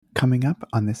Coming up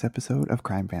on this episode of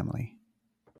Crime Family.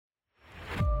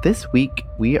 This week,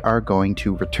 we are going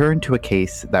to return to a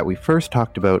case that we first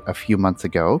talked about a few months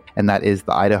ago, and that is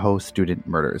the Idaho student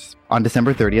murders. On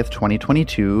December 30th,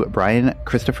 2022, Brian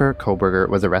Christopher Kohberger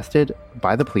was arrested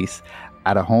by the police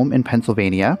at a home in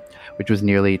Pennsylvania, which was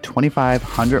nearly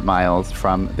 2,500 miles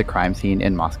from the crime scene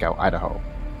in Moscow, Idaho.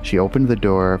 She opened the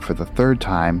door for the third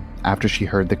time after she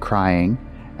heard the crying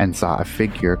and saw a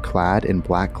figure clad in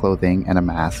black clothing and a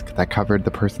mask that covered the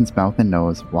person's mouth and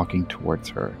nose walking towards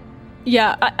her.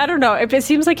 Yeah, I don't know. If it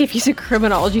seems like if he's a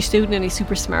criminology student and he's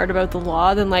super smart about the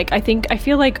law, then I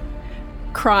feel like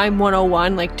crime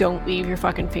 101, don't leave your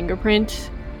fucking fingerprint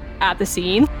at the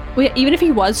scene. Even if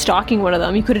he was stalking one of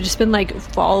them, he could have just been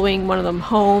following one of them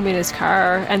home in his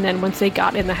car, and then once they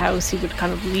got in the house, he would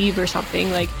kind of leave or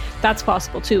something. That's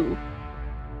possible too.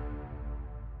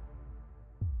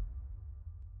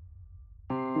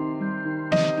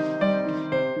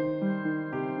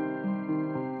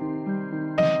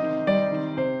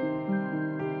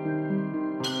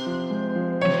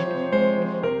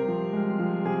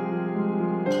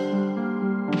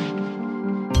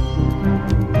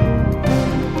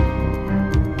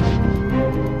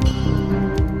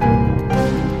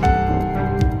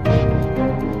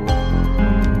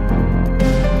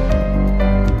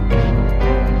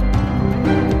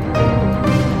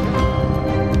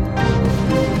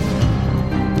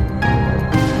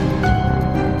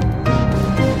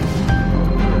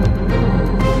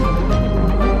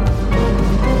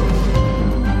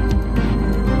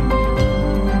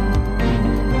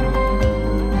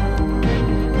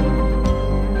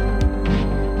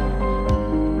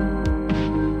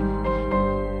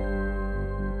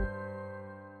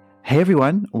 Hey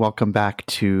everyone, welcome back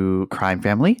to Crime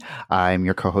Family. I'm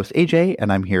your co-host AJ,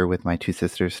 and I'm here with my two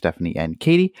sisters, Stephanie and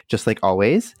Katie, just like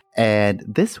always. And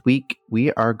this week,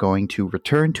 we are going to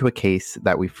return to a case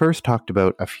that we first talked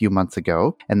about a few months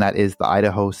ago, and that is the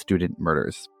Idaho student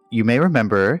murders. You may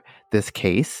remember this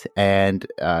case, and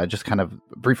just kind of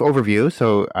brief overview.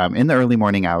 So in the early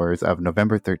morning hours of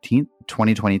November 13th,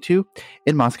 2022,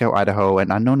 in Moscow, Idaho,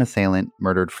 an unknown assailant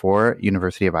murdered 4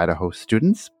 University of Idaho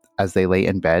students as they lay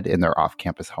in bed in their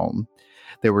off-campus home.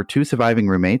 There were 2 surviving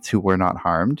roommates who were not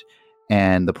harmed,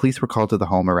 and the police were called to the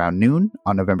home around noon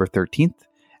on November 13th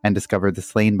and discovered the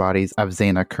slain bodies of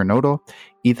Xana Kernodle,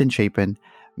 Ethan Chapin,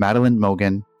 Madeline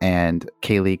Mogan, and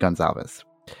Kaylee Gonzalez.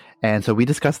 And so we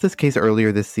discussed this case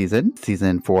earlier this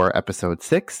season 4, episode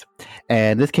 6.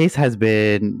 And this case has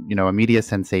been, a media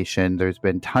sensation. There's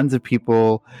been tons of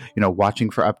people,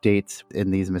 watching for updates in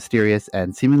these mysterious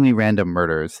and seemingly random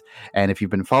murders. And if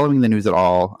you've been following the news at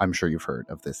all, I'm sure you've heard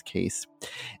of this case.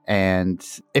 And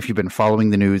if you've been following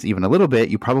the news even a little bit,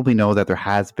 you probably know that there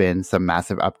has been some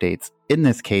massive updates in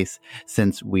this case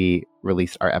since we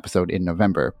released our episode in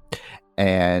November.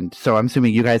 And so I'm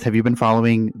assuming have you been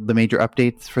following the major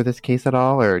updates for this case at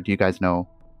all? Or do you guys know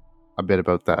a bit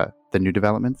about the new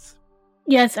developments?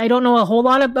 Yes, I don't know a whole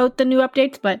lot about the new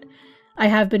updates, but I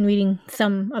have been reading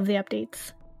some of the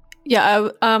updates. Yeah,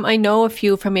 I know a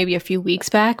few from maybe a few weeks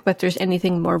back, but if there's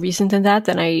anything more recent than that,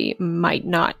 then I might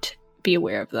not be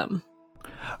aware of them.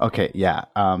 Okay, yeah.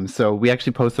 So we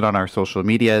actually posted on our social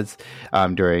medias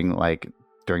during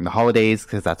the holidays,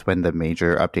 because that's when the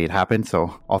major update happened.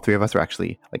 So all 3 of us were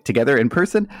actually together in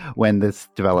person when this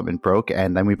development broke,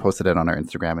 and then we posted it on our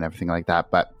Instagram and everything like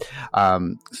that. But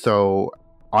so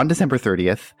on December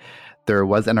 30th, there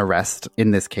was an arrest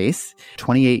in this case.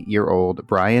 28-year-old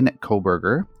Brian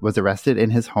Kohberger was arrested in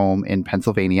his home in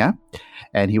Pennsylvania,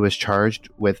 and he was charged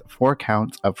with 4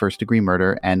 counts of first-degree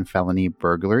murder and felony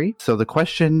burglary. So the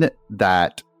question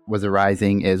that was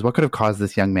arising is, what could have caused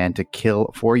this young man to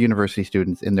kill 4 university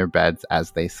students in their beds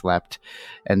as they slept?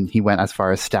 And he went as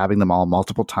far as stabbing them all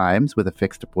multiple times with a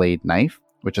fixed blade knife,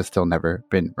 which has still never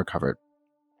been recovered.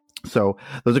 So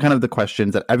those are kind of the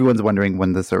questions that everyone's wondering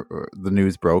when the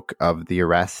news broke of the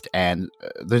arrest. And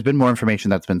there's been more information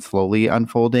that's been slowly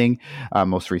unfolding,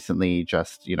 most recently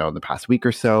just, in the past week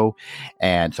or so.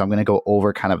 And so I'm going to go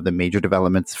over kind of the major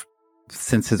developments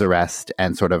since his arrest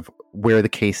and sort of where the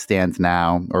case stands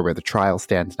now, or where the trial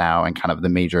stands now, and kind of the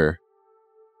major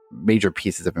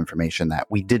pieces of information that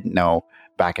we didn't know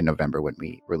back in November when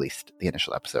we released the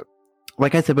initial episode.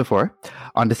 Like I said before,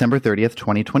 on December 30th,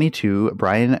 2022,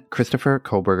 Brian Christopher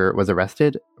Kohberger was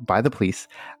arrested by the police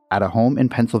at a home in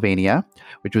Pennsylvania,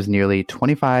 which was nearly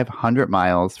 2,500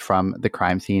 miles from the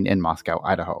crime scene in Moscow,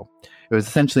 Idaho. It was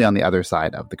essentially on the other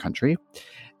side of the country.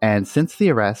 And since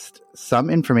the arrest, some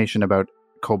information about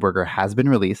Kohberger has been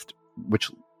released,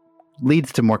 which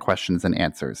leads to more questions than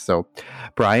answers. So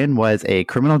Brian was a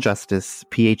criminal justice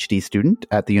PhD student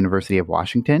at the University of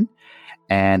Washington,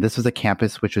 And this was a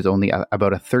campus which was only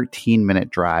about a 13-minute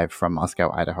drive from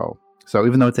Moscow, Idaho. So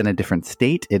even though it's in a different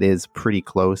state, it is pretty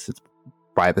close. It's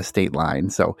by the state line.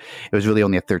 So it was really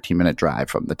only a 13-minute drive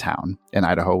from the town in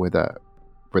Idaho where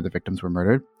the victims were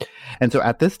murdered. And so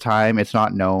at this time, it's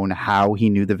not known how he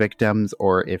knew the victims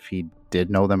or if he did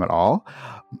know them at all.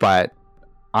 But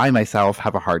I myself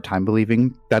have a hard time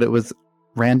believing that it was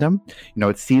random.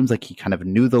 It seems like he kind of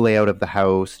knew the layout of the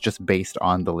house just based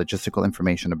on the logistical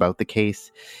information about the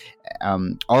case.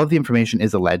 All of the information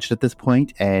is alleged at this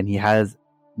point, and he has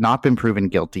not been proven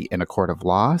guilty in a court of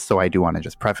law. So I do want to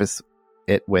just preface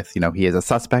it with, he is a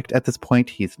suspect at this point.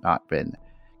 He's not been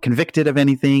convicted of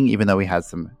anything, even though he has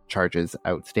some charges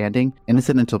outstanding.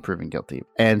 Innocent until proven guilty.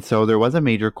 And so there was a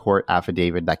major court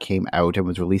affidavit that came out and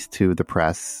was released to the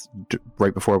press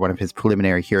right before one of his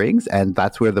preliminary hearings. And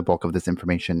that's where the bulk of this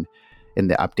information in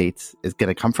the updates is going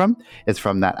to come from, is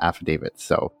from that affidavit.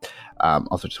 So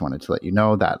also just wanted to let you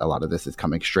know that a lot of this is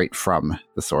coming straight from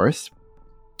the source,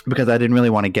 because I didn't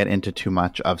really want to get into too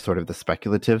much of sort of the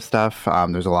speculative stuff.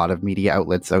 There's a lot of media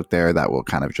outlets out there that will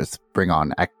kind of just bring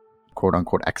on quote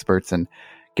unquote experts and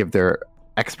give their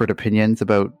expert opinions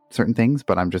about certain things,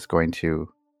 but I'm just going to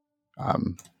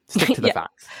stick to the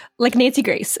facts. Like Nancy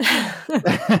Grace.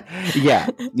 yeah.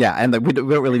 And we don't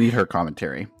really need her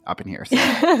commentary up in here. So,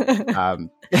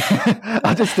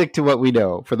 I'll just stick to what we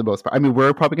know for the most part. I mean,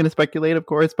 we're probably going to speculate, of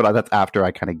course, but that's after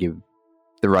I kind of give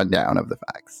the rundown of the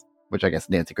facts, which I guess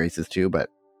Nancy Grace is too, but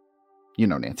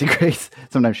Nancy Grace,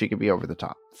 sometimes she can be over the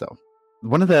top. So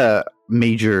one of the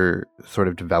major sort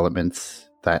of developments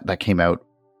that came out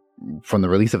from the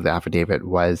release of the affidavit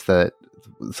was that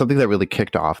something that really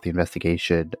kicked off the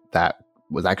investigation that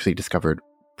was actually discovered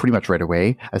pretty much right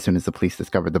away as soon as the police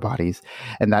discovered the bodies.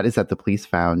 And that is that the police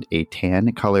found a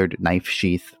tan-colored knife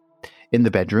sheath in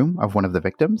the bedroom of one of the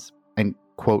victims. And,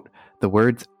 quote, the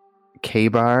words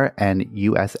K-Bar and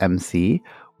USMC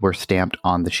were stamped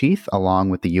on the sheath along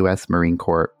with the U.S. Marine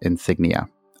Corps insignia,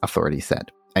 authorities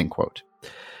said, end quote.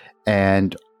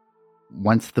 And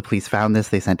once the police found this,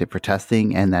 they sent it for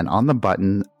testing. And then on the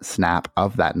button snap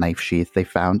of that knife sheath, they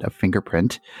found a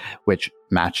fingerprint, which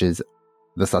matches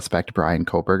the suspect, Bryan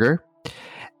Kohberger.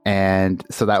 And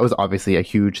so that was obviously a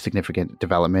huge, significant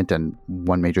development. And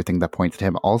one major thing that points to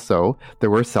him. Also,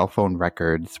 there were cell phone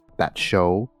records that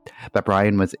show that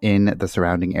Bryan was in the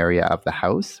surrounding area of the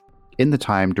house in the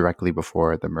time directly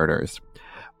before the murders.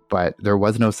 But there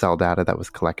was no cell data that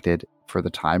was collected for the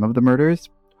time of the murders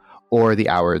or the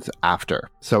hours after.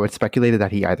 So it's speculated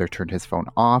that he either turned his phone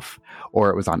off or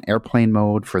it was on airplane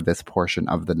mode for this portion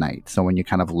of the night. So when you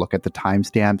kind of look at the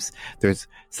timestamps, there's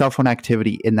cell phone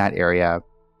activity in that area,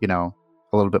 a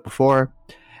little bit before,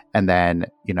 and then,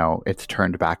 it's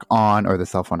turned back on or the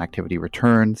cell phone activity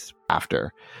returns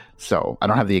after. So I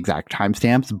don't have the exact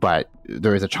timestamps, but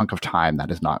there is a chunk of time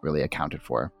that is not really accounted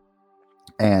for.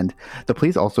 And the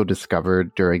police also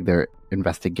discovered during their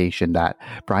investigation that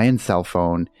Bryan's cell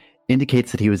phone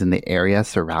indicates that he was in the area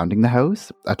surrounding the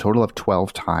house a total of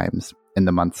 12 times in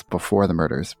the months before the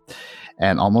murders.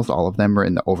 And almost all of them were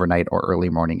in the overnight or early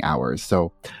morning hours.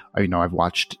 So, I've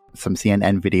watched some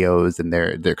CNN videos and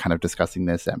they're kind of discussing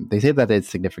this. And they say that it's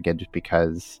significant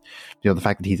because, the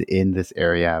fact that he's in this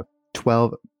area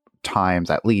 12 times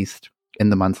at least in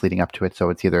the months leading up to it. So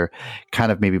it's either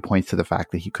kind of maybe points to the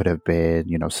fact that he could have been,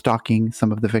 stalking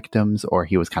some of the victims, or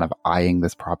he was kind of eyeing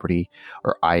this property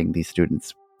or eyeing these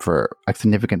students for a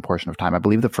significant portion of time. I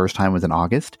believe the first time was in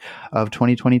August of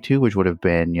 2022, which would have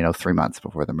been, 3 months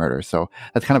before the murder. So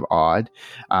that's kind of odd.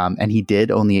 And he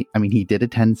did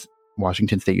attend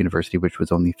Washington State University, which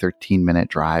was only 13-minute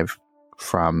drive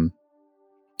from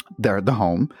the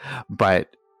home.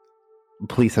 But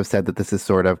police have said that this is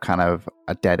sort of kind of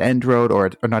a dead-end road,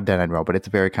 or not dead-end road, but it's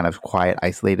a very kind of quiet,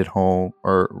 isolated home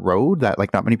or road that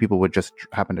not many people would just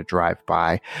happen to drive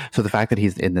by. So the fact that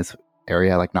he's in this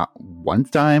area not one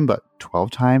time but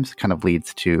 12 times kind of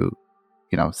leads to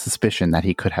suspicion that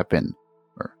he could have been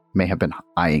or may have been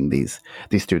eyeing these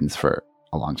students for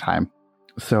a long time.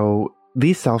 So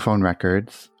these cell phone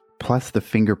records plus the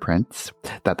fingerprints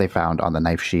that they found on the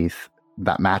knife sheath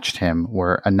that matched him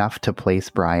were enough to place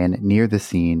Bryan near the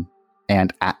scene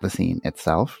and at the scene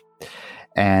itself.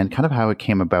 And kind of how it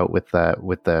came about with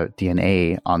the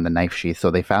DNA on the knife sheath.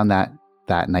 So they found that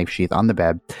knife sheath on the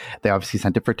bed. They obviously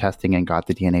sent it for testing and got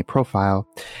the DNA profile.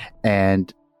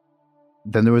 And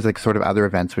then there was sort of other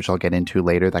events, which I'll get into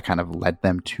later, that kind of led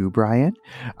them to Bryan.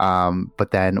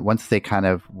 But then once they kind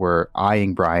of were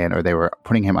eyeing Bryan, or they were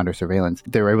putting him under surveillance,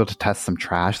 they were able to test some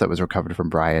trash that was recovered from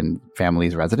Bryan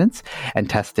family's residence and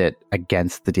test it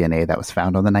against the DNA that was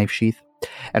found on the knife sheath.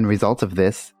 And results of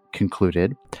this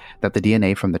concluded that the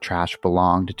DNA from the trash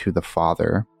belonged to the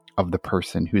father of the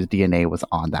person whose DNA was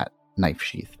on that knife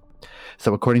sheath.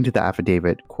 So according to the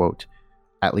affidavit, quote,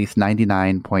 at least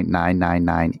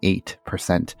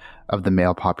 99.9998% of the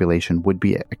male population would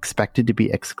be expected to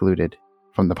be excluded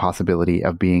from the possibility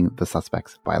of being the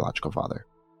suspect's biological father.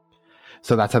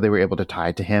 So that's how they were able to tie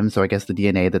it to him. So I guess the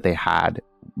DNA that they had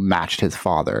matched his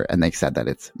father, and they said that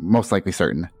it's most likely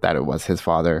certain that it was his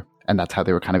father. And that's how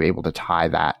they were kind of able to tie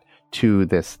that to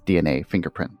this DNA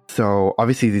fingerprint. So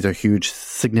obviously these are huge,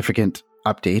 significant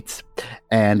updates.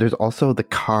 And there's also the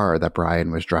car that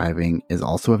Brian was driving is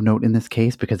also of note in this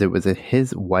case, because it was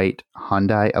his white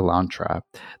Hyundai Elantra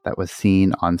that was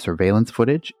seen on surveillance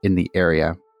footage in the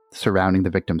area surrounding the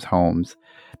victims' homes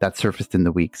that surfaced in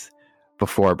the weeks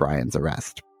before Brian's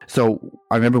arrest. So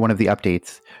I remember one of the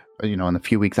updates, in the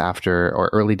few weeks after or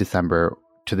early December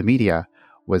to the media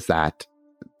was that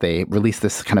they released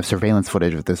this kind of surveillance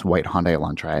footage of this white Hyundai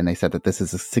Elantra, and they said that this is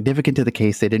significant to the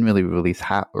case. They didn't really release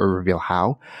how or reveal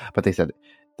how, but they said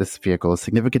this vehicle is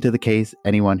significant to the case.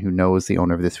 Anyone who knows the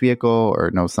owner of this vehicle or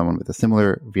knows someone with a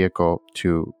similar vehicle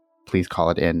to please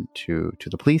call it in to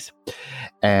the police.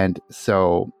 And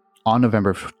so on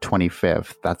November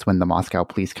 25th, that's when the Moscow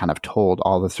police kind of told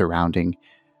all the surrounding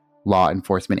law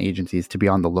enforcement agencies to be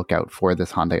on the lookout for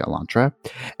this Hyundai Elantra.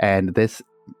 And this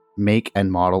make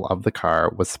and model of the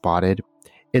car was spotted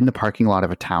in the parking lot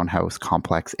of a townhouse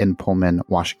complex in Pullman,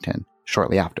 Washington,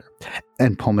 shortly after.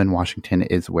 And Pullman, Washington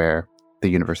is where the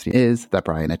university is that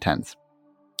Brian attends.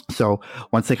 So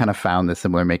once they kind of found this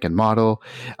similar make and model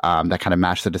that kind of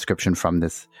matched the description from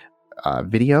this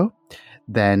video,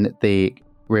 then they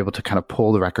were able to kind of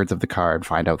pull the records of the car and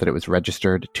find out that it was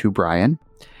registered to Brian.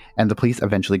 And the police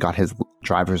eventually got his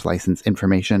driver's license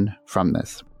information from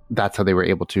this. That's how they were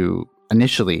able to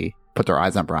initially put their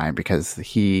eyes on Brian, because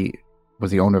he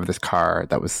was the owner of this car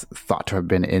that was thought to have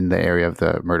been in the area of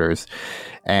the murders.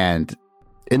 And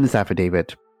in this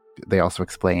affidavit, they also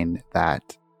explain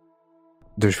that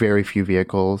there's very few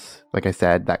vehicles, like I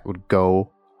said, that would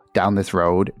go down this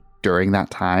road during that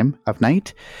time of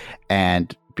night.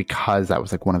 And because that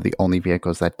was like one of the only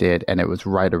vehicles that did, and it was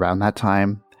right around that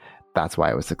time, that's why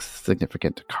it was a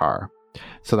significant car.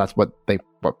 So that's what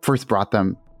first brought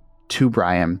them to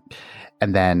Brian.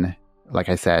 And then, like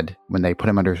I said, when they put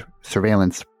him under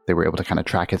surveillance, they were able to kind of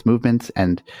track his movements,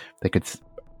 and they could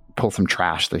pull some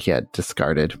trash that he had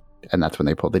discarded. And that's when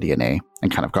they pulled the DNA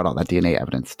and kind of got all that DNA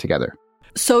evidence together.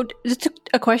 So just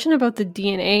a question about the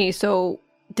DNA. So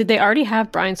did they already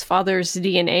have Brian's father's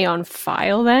DNA on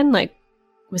file then? Like,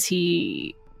 was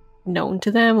he known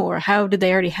to them, or how did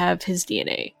they already have his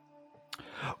DNA?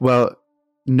 Well,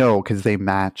 no, because they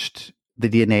matched the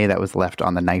DNA that was left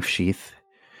on the knife sheath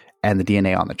and the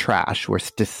DNA on the trash were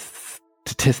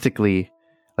statistically,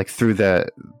 like through the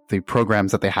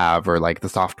programs that they have, or like the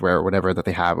software or whatever that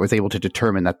they have, was able to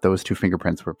determine that those two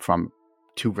fingerprints were from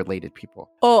two related people.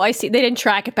 Oh, I see. They didn't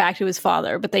track it back to his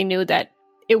father, but they knew that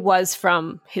it was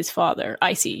from his father.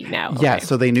 I see now. Yeah, okay.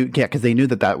 so they knew, because they knew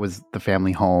that was the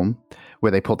family home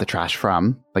where they pulled the trash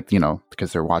from, like,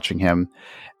 because they're watching him.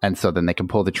 And so then they can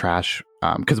pull the trash,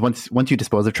 because once you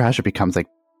dispose of trash, it becomes like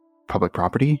public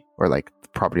property, or like the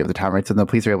property of the town, right? So the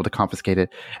police are able to confiscate it,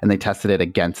 and they tested it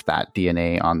against that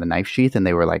DNA on the knife sheath, and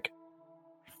they were like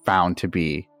found to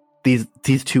be these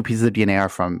two pieces of DNA are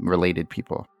from related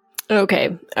people.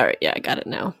 Okay. All right. Yeah, I got it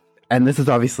now. And this is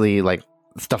obviously like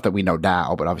stuff that we know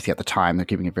now, but obviously at the time they're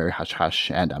keeping it very hush hush.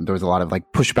 And there was a lot of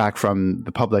like pushback from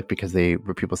the public, because they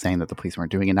were people saying that the police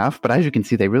weren't doing enough. But as you can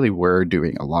see, they really were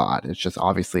doing a lot. It's just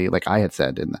obviously, like I had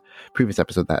said in the previous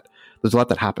episode, that there's a lot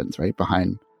that happens right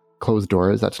behind closed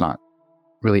doors that's not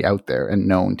really out there and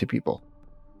known to people.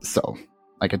 So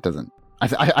like it doesn't.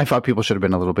 I thought people should have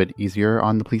been a little bit easier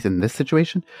on the police in this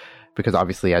situation, because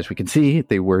obviously, as we can see,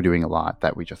 they were doing a lot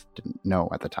that we just didn't know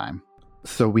at the time.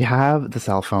 So we have the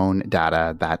cell phone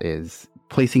data that is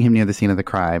placing him near the scene of the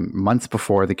crime months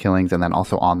before the killings, and then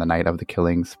also on the night of the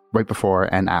killings, right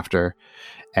before and after.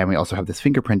 And we also have this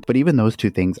fingerprint. But even those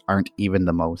two things aren't even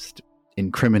the most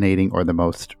incriminating or the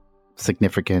most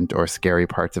significant or scary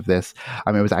parts of this.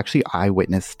 It was actually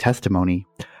eyewitness testimony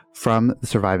from the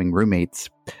surviving roommates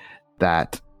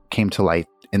that came to light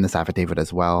in this affidavit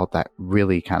as well, that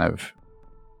really kind of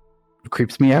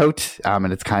creeps me out.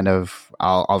 And it's kind of,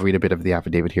 I'll read a bit of the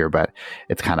affidavit here, but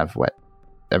it's kind of what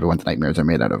everyone's nightmares are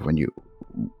made out of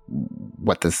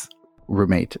what this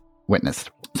roommate witnessed.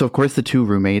 So of course the two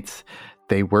roommates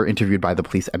they were interviewed by the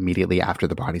police immediately after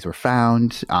the bodies were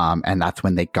found. And that's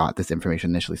when they got this information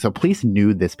initially. So police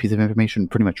knew this piece of information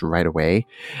pretty much right away.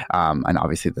 And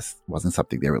obviously this wasn't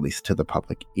something they released to the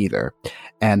public either.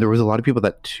 And there was a lot of people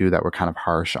that were kind of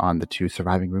harsh on the two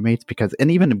surviving roommates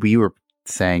and even we were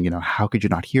saying, how could you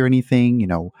not hear anything?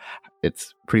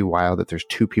 It's pretty wild that there's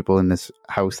two people in this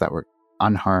house that were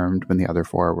unharmed when the other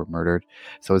four were murdered.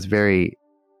 So it's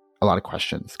a lot of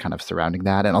questions kind of surrounding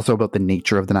that, and also about the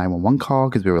nature of the 911 call,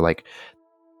 because we were like,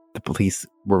 the police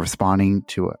were responding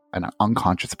to an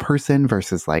unconscious person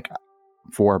versus like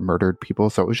 4 murdered people.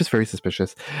 So it was just very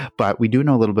suspicious. But we do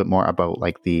know a little bit more about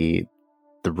like the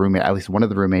roommate, at least one of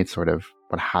the roommates, sort of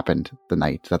what happened the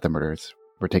night that the murders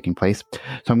were taking place.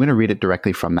 So I'm going to read it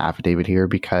directly from the affidavit here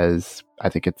because I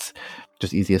think it's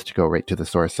just easiest to go right to the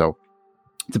source. So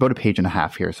it's about a page and a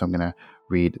half here. So I'm going to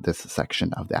read this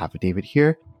section of the affidavit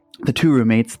here. The two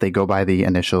roommates, they go by the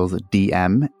initials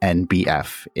DM and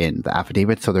BF in the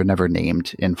affidavit, so they're never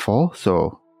named in full.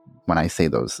 So when I say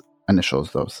those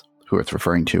initials, those who it's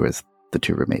referring to as the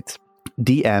two roommates.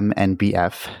 DM and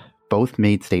BF both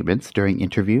made statements during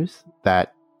interviews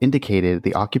that indicated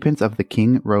the occupants of the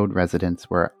King Road residence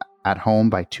were at home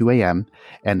by 2 a.m.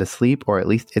 and asleep or at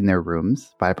least in their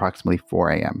rooms by approximately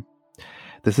 4 a.m.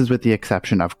 This is with the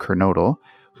exception of Kernodle,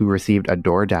 who received a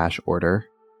DoorDash order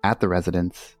at the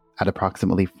residence at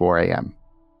approximately 4 a.m.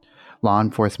 Law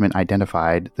enforcement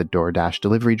identified the DoorDash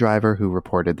delivery driver who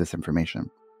reported this information.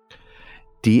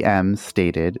 DM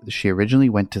stated she originally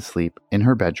went to sleep in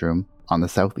her bedroom on the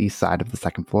southeast side of the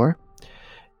second floor.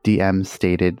 DM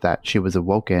stated that she was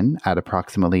awoken at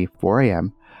approximately 4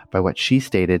 a.m. by what she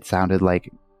stated sounded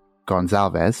like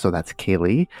Gonzalez, so that's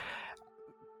Kaylee,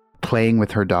 playing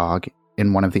with her dog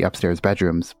in one of the upstairs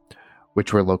bedrooms,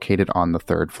 which were located on the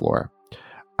third floor.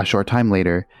 A short time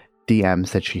later, DM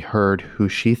said she heard who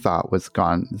she thought was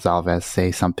Gonzalez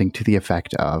say something to the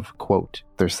effect of, quote,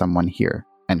 "There's someone here,"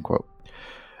 end quote.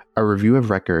 A review of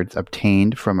records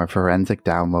obtained from a forensic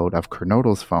download of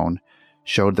Kernodle's phone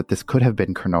showed that this could have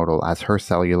been Kernodle, as her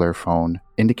cellular phone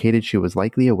indicated she was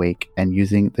likely awake and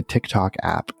using the TikTok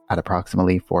app at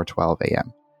approximately 4:12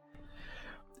 a.m.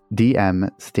 DM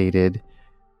stated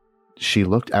she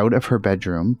looked out of her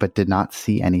bedroom but did not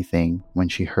see anything when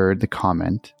she heard the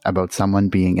comment about someone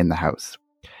being in the house.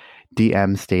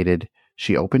 DM stated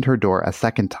she opened her door a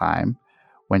second time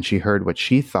when she heard what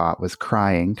she thought was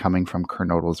crying coming from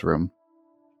Kernodle's room.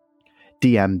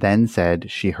 DM then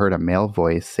said she heard a male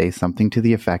voice say something to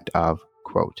the effect of,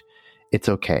 quote, "It's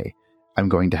okay, I'm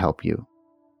going to help you,"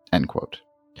 end quote.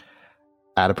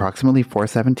 At approximately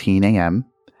 4:17 a.m.,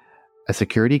 a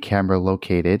security camera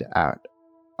located at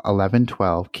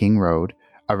 1112 King Road,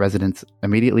 a residence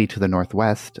immediately to the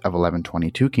northwest of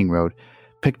 1122 King Road,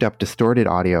 picked up distorted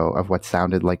audio of what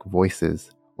sounded like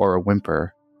voices or a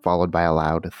whimper, followed by a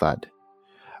loud thud.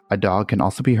 A dog can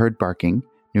also be heard barking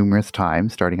numerous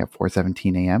times starting at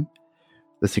 4:17 a.m.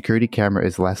 The security camera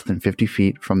is less than 50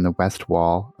 feet from the west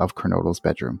wall of Kernodle's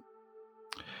bedroom.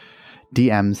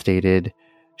 DM stated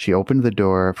she opened the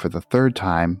door for the third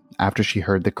time after she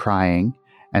heard the crying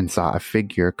and saw a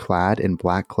figure clad in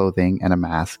black clothing and a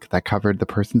mask that covered the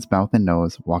person's mouth and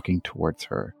nose walking towards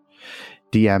her.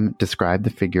 DM described the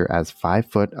figure as 5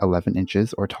 foot 11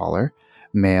 inches or taller,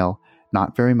 male,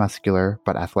 not very muscular,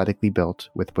 but athletically built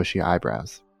with bushy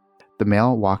eyebrows. The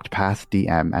male walked past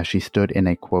DM as she stood in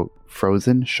a, quote,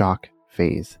 "frozen shock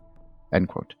phase," end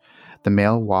quote. The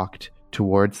male walked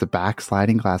towards the back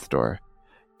sliding glass door.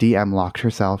 DM locked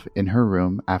herself in her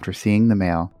room after seeing the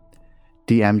male.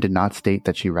 DM did not state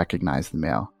that she recognized the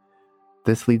male.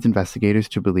 This leads investigators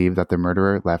to believe that the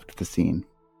murderer left the scene.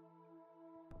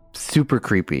 Super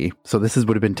creepy. So this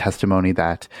would have been testimony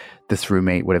that this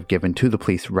roommate would have given to the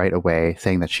police right away,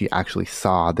 saying that she actually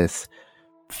saw this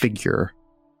figure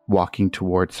walking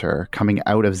towards her, coming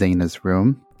out of Zaina's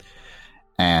room,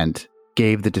 and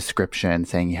gave the description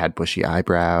saying he had bushy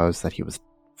eyebrows, that he was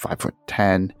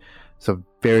 5'10". So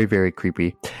very, very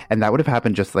creepy. And that would have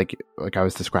happened just like I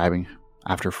was describing,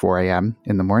 after 4 a.m.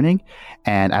 in the morning.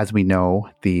 And as we know,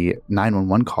 the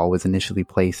 911 call was initially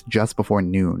placed just before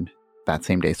noon that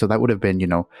same day. So that would have been,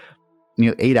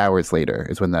 8 hours later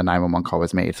is when the 911 call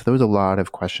was made. So there was a lot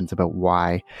of questions about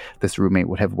why this roommate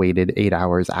would have waited 8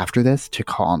 hours after this to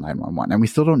call 911. And we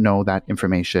still don't know that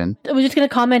information. I was just going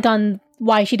to comment on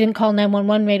why she didn't call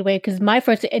 911 right away, because my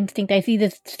first instinct, I see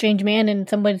this strange man in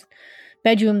somebody's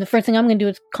bedroom, the first thing I'm going to do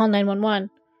is call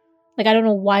 911. I don't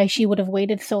know why she would have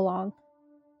waited so long.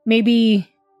 Maybe,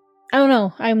 I don't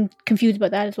know. I'm confused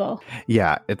about that as well.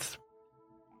 Yeah, that's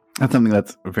something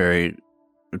that's very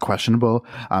questionable.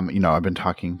 I've been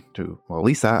talking to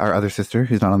Lisa, our other sister,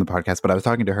 who's not on the podcast, but I was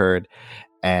talking to her,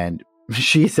 and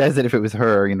she says that if it was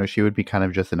her, she would be kind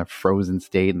of just in a frozen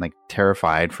state and like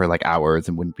terrified for like hours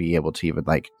and wouldn't be able to even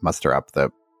like muster up the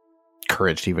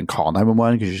courage to even call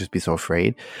 911 because she'd just be so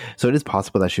afraid. So it is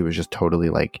possible that she was just totally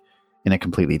like in a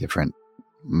completely different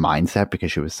mindset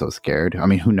because she was so scared. I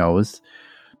mean, who knows?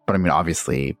 But I mean,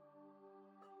 obviously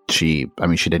she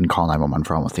didn't call 911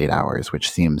 for almost 8 hours, which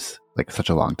seems like such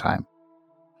a long time.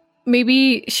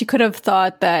 Maybe she could have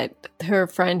thought that her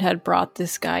friend had brought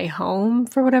this guy home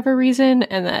for whatever reason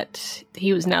and that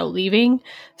he was now leaving.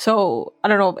 So I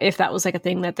don't know if that was like a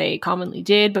thing that they commonly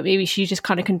did, but maybe she just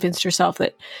kind of convinced herself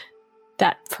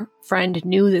that friend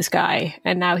knew this guy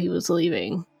and now he was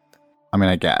leaving. I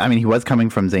mean, he was coming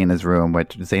from Zaina's room,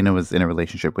 which Zaina was in a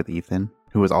relationship with Ethan,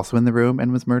 who was also in the room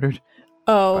and was murdered.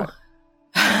 Oh.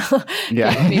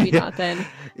 Yeah. Maybe not then.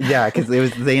 Yeah, because it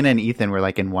was Zaina and Ethan were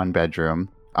like in one bedroom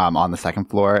on the second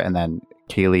floor, and then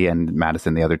Kaylee and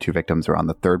Madison, the other two victims, were on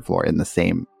the third floor in the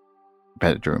same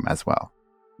bedroom as well.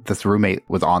 This roommate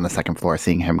was on the second floor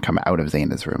seeing him come out of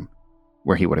Zaina's room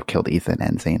where he would have killed Ethan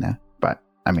and Zaina. But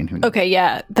I mean, who knows? Okay,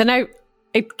 yeah. Then I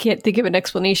can't think of an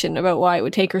explanation about why it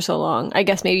would take her so long. I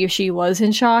guess maybe if she was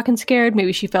in shock and scared,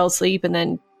 maybe she fell asleep, and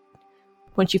then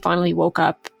when she finally woke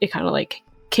up, it kind of like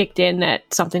kicked in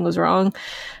that something was wrong.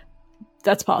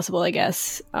 That's possible, I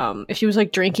guess. If she was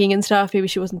like drinking and stuff, maybe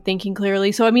she wasn't thinking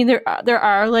clearly. So I mean, there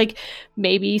are like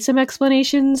maybe some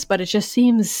explanations, but it just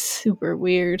seems super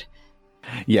weird.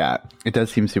 Yeah, it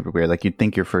does seem super weird. Like, you'd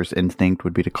think your first instinct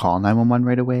would be to call 911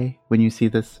 right away when you see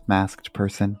this masked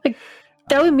person. Like,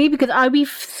 that would be me, because I'd be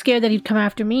scared that he'd come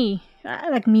after me.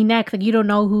 Like, me next. Like, you don't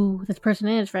know who this person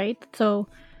is, right? So...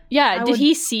 Yeah, did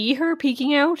he see her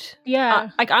peeking out?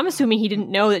 Yeah. I'm assuming he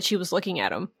didn't know that she was looking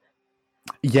at him.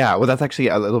 Yeah, well, that's actually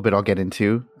a little bit I'll get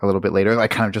into a little bit later.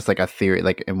 Like, kind of just like a theory.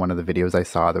 Like, in one of the videos I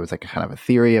saw, there was like kind of a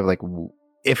theory of like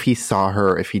if he saw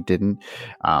her, if he didn't.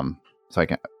 So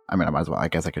I might as well. I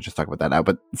guess I could just talk about that now.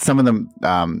 But some of them,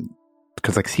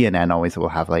 because like CNN always will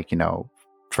have like,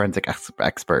 forensic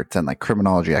experts and like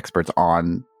criminology experts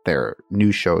on their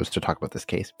news shows to talk about this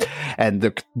case,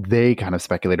 and they kind of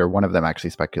speculate, or one of them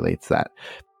actually speculates, that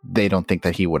they don't think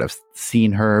that he would have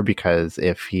seen her because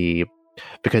if you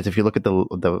look at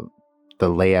the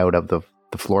layout of the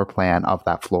floor plan of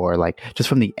that floor, like just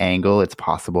from the angle, it's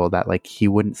possible that like he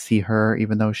wouldn't see her,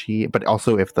 even though but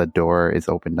also if the door is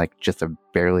open like just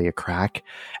barely a crack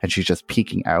and she's just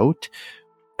peeking out,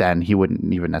 then he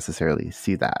wouldn't even necessarily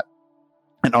see that.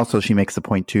 And also she makes the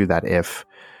point too that if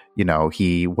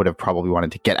he would have probably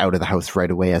wanted to get out of the house right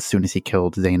away as soon as he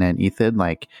killed Zaina and Ethan.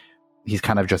 Like, he's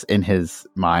kind of just in his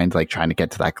mind, like trying to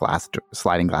get to that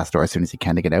sliding glass door as soon as he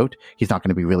can to get out. He's not going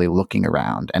to be really looking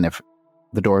around. And if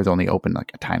the door is only open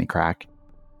like a tiny crack,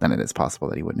 then it is possible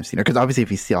that he wouldn't have seen her. Because obviously if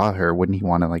he saw her, wouldn't he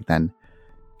want to like then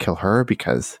kill her?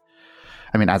 Because,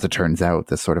 I mean, as it turns out,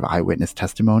 this sort of eyewitness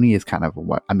testimony is kind of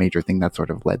a major thing that sort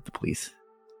of led the police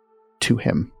to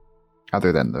him,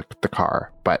 other than the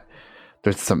car. But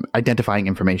there's some identifying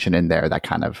information in there that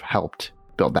kind of helped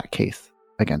build that case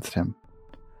against him.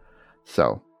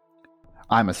 So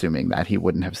I'm assuming that he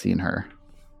wouldn't have seen her.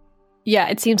 Yeah,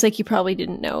 it seems like he probably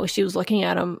didn't know she was looking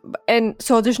at him. And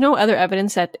so there's no other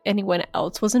evidence that anyone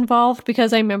else was involved,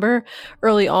 because I remember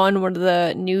early on one of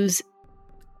the news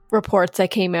reports that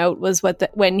came out was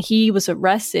when he was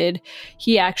arrested,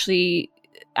 he actually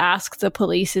asked the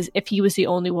police if he was the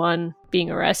only one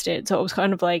being arrested. So it was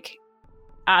kind of like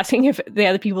asking if the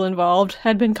other people involved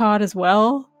had been caught as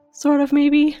well, sort of,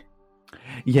 maybe.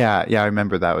 Yeah, I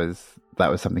remember that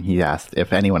was something he asked,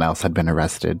 if anyone else had been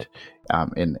arrested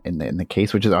in the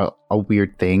case, which is a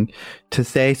weird thing to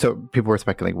say. So people were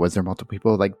speculating, was there multiple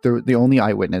people? Like, the only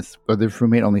eyewitness, or the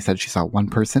roommate only said she saw one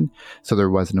person, so there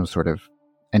was no sort of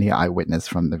any eyewitness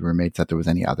from the roommates that there was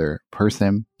any other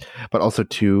person. But also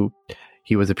too,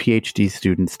 he was a PhD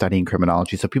student studying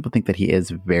criminology, so people think that he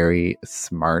is very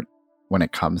smart when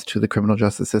it comes to the criminal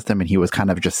justice system, and he was kind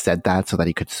of just said that so that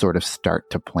he could sort of start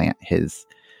to plant his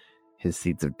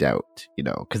seeds of doubt,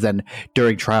 because then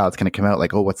during trial it's going to come out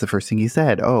like, oh, what's the first thing he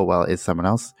said? Oh, well, is someone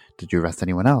else? Did you arrest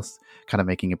anyone else? Kind of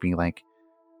making it be like,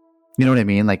 you know what I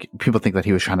mean? Like, people think that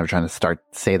he was trying to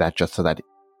say that just so that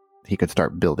he could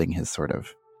start building his sort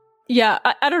of. Yeah,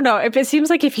 I don't know. It seems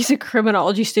like if he's a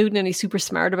criminology student and he's super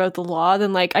smart about the law,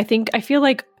 then like I feel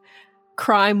like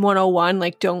crime 101,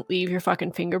 like, don't leave your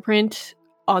fucking fingerprint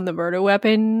on the murder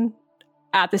weapon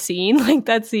at the scene. Like,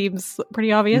 that seems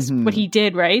pretty obvious what he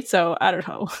did, right? So I don't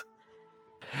know.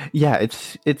 Yeah,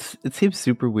 it seems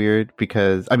super weird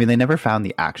because, I mean, they never found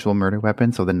the actual murder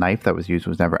weapon, so the knife that was used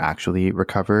was never actually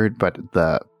recovered, but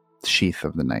the sheath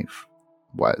of the knife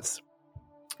was.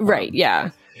 Right,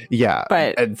 yeah. Yeah.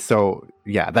 But and so,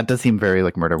 yeah, that does seem very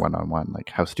like Murder 101. Like,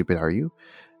 how stupid are you?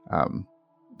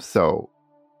 So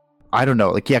I don't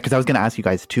know. Like, yeah, because I was going to ask you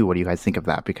guys too, what do you guys think of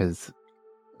that? Because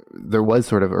there was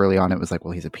sort of early on, it was like,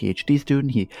 well, he's a PhD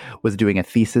student. He was doing a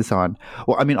thesis on,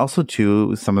 well, I mean, also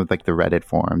too, some of like the Reddit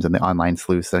forums and the online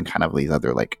sleuths and kind of these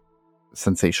other like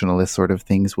sensationalist sort of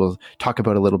things will talk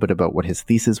about a little bit about what his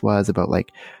thesis was about,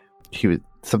 like he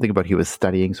was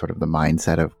studying sort of the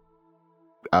mindset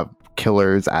of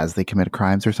killers as they commit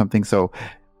crimes or something. So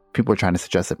people were trying to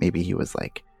suggest that maybe he was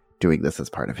like doing this as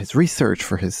part of his research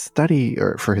for his study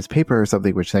or for his paper or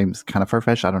something, which seems kind of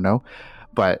far-fetched. I don't know.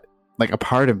 But like a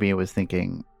part of me was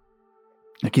thinking,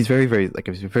 like he's very, very, like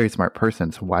he's a very smart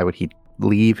person. So why would he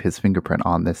leave his fingerprint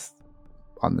on this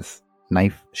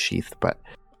knife sheath? But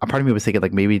a part of me was thinking,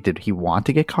 like, maybe did he want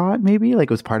to get caught? Maybe like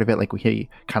it was part of it. Like he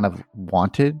kind of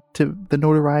wanted to the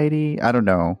notoriety. I don't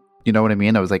know. You know what I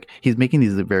mean? I was like, he's making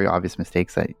these very obvious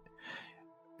mistakes that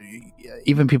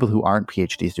even people who aren't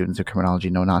PhD students of criminology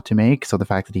know not to make. So the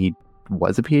fact that he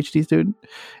was a PhD student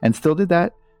and still did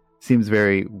that seems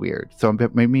very weird. So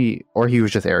maybe, or he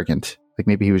was just arrogant. Like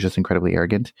maybe he was just incredibly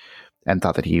arrogant and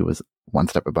thought that he was one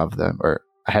step above them or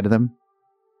ahead of them.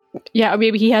 Yeah, or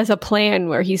maybe he has a plan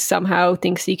where he somehow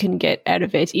thinks he can get out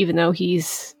of it, even though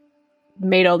he's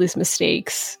made all these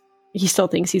mistakes. He still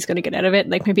thinks he's going to get out of it.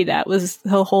 Like maybe that was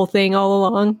the whole thing all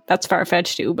along. That's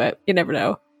far-fetched too, but you never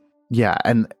know. Yeah,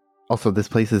 and also this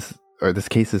case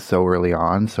is so early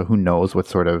on, so who knows what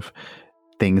sort of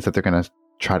things that they're going to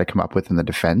try to come up with in the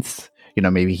defense. You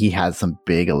know, maybe he has some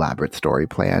big elaborate story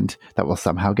planned that will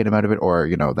somehow get him out of it, or,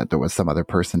 you know, that there was some other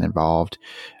person involved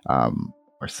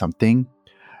or something.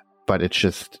 But it's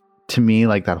just, to me,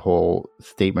 like that whole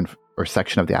statement or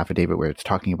section of the affidavit where it's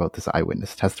talking about this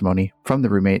eyewitness testimony from the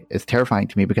roommate is terrifying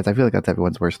to me, because I feel like that's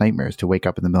everyone's worst nightmare, is to wake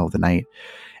up in the middle of the night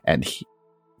and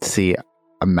see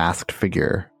a masked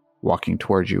figure walking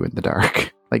towards you in the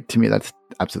dark. Like, to me, that's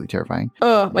absolutely terrifying.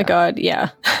 Oh my God. Yeah.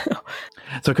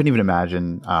 So I couldn't even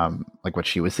imagine like what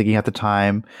she was thinking at the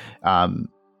time.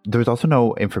 There was also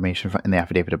no information in the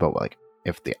affidavit about like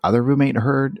if the other roommate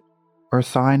heard or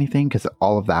saw anything, because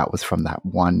all of that was from that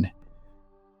one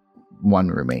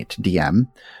roommate, DM.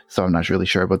 So I'm not really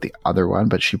sure about the other one,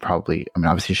 but she probably, I mean,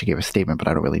 obviously she gave a statement, but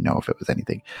I don't really know if it was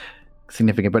anything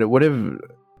significant. But it would have,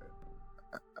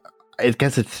 I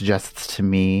guess it suggests to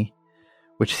me,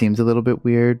 which seems a little bit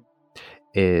weird,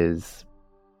 is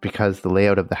because the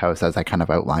layout of the house, as I kind of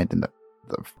outlined in the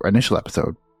initial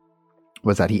episode,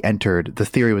 was that the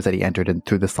theory was that he entered in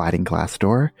through the sliding glass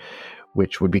door,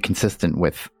 which would be consistent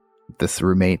with this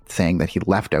roommate saying that he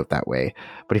left out that way.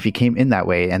 But if he came in that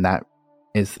way, and that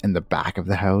is in the back of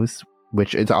the house,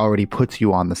 which it already puts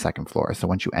you on the second floor. So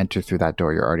once you enter through that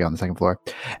door, you're already on the second floor.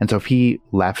 And so if he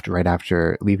left right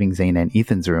after leaving Zaina and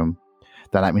Ethan's room,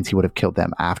 then that means he would have killed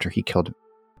them after he killed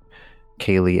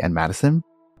Kaylee and Madison.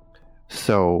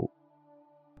 So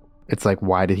it's like,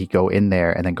 why did he go in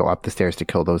there and then go up the stairs to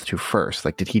kill those two first?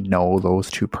 Like, did he know those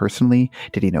two personally?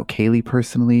 Did he know Kaylee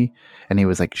personally? And he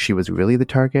was like, she was really the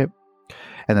target.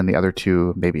 And then the other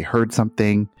two maybe heard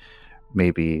something,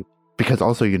 maybe because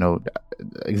also, you know,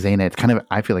 Zaina, it's kind of,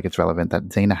 I feel like it's relevant that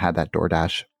Zaina had that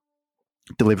DoorDash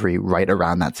delivery right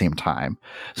around that same time.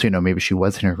 So, you know, maybe she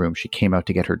was in her room, she came out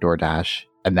to get her DoorDash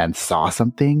and then saw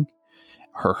something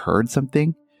or heard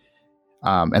something.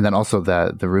 And then also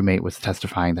the roommate was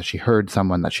testifying that she heard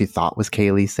someone that she thought was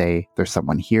Kaylee say, there's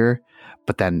someone here.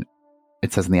 But then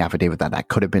it says in the affidavit that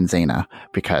could have been Zaina,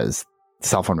 because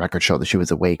cell phone records show that she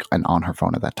was awake and on her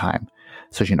phone at that time.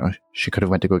 So, you know, she could have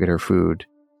went to go get her food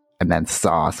and then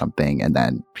saw something, and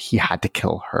then he had to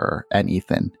kill her and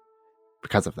Ethan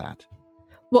because of that.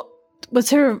 Well, was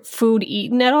her food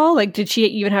eaten at all? Like, did she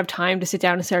even have time to sit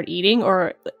down and start eating?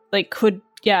 Or like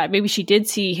maybe she did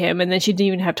see him and then she didn't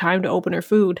even have time to open her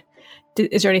food.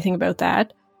 Is there anything about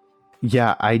that?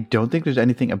 Yeah, I don't think there's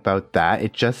anything about that.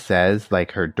 It just says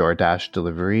like her DoorDash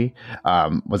delivery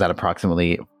was at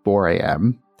approximately 4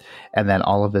 a.m. And then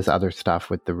all of this other stuff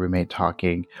with the roommate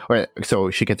talking. So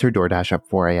she gets her DoorDash at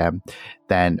 4 a.m.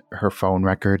 Then her phone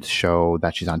records show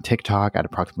that she's on TikTok at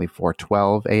approximately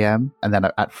 4:12 a.m. And then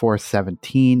at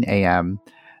 4:17 a.m.,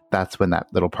 that's when that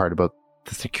little part about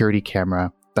the security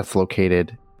camera that's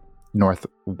located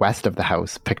northwest of the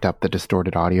house picked up the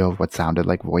distorted audio of what sounded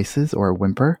like voices or a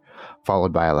whimper,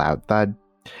 followed by a loud thud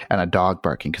and a dog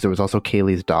barking, because there was also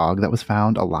Kaylee's dog that was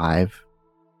found alive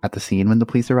at the scene when the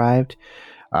police arrived,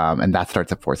 and that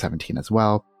starts at 4:17 as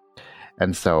well.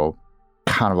 And so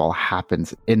kind of all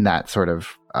happens in that sort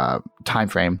of time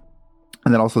frame.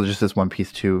 And then also just this one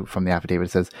piece too from the affidavit.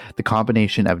 It says the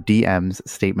combination of DM's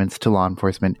statements to law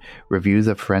enforcement, reviews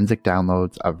of forensic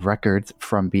downloads of records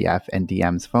from BF and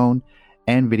DM's phone,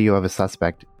 and video of a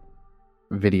suspect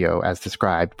video as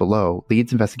described below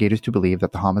leads investigators to believe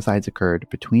that the homicides occurred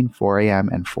between 4 a.m.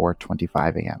 and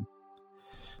 4:25 a.m.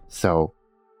 So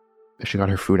she got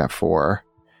her food at 4,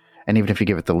 and even if you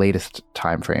give it the latest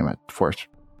time frame at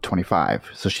 4:25,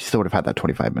 so she still would have had that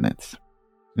 25 minutes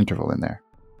interval in there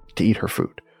to eat her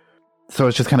food. So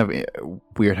it's just kind of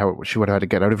weird how she would have had to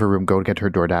get out of her room, go to get her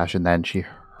DoorDash, and then she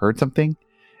heard something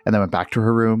and then went back to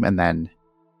her room, and then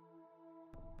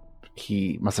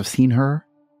he must have seen her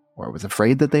or was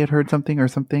afraid that they had heard something or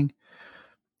something.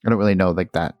 I don't really know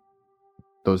like that,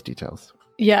 those details.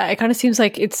 Yeah, it kind of seems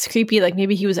like it's creepy. Like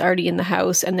maybe he was already in the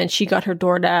house and then she got her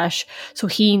DoorDash. So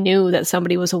he knew that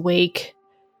somebody was awake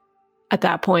at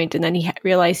that point, and then he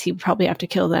realized he would probably have to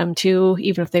kill them too,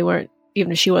 even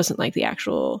if she wasn't like the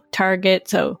actual target.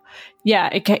 So yeah,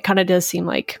 it kind of does seem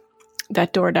like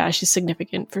that DoorDash is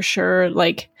significant for sure,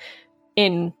 like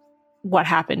in what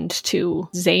happened to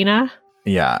Zaina.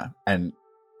 Yeah. And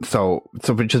so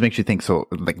it just makes you think, so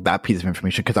like that piece of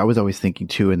information, because I was always thinking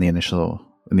too in the initial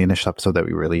episode that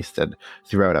we released and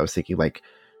throughout, I was thinking like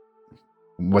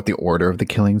what the order of the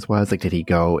killings was. Like, did he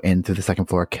go into the second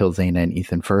floor, kill Zaina and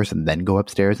Ethan first, and then go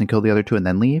upstairs and kill the other two and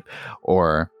then leave?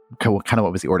 Or kind of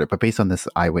what was the order? But based on this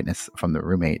eyewitness from the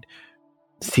roommate,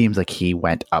 seems like he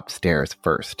went upstairs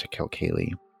first to kill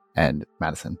Kaylee and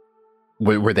Madison.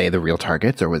 Were they the real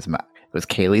targets, or was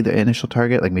Kaylee the initial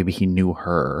target? Like maybe he knew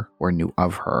her or knew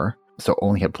of her, so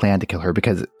only had planned to kill her,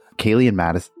 because Kaylee and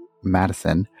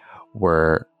Madison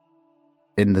were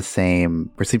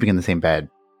sleeping in the same bed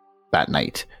that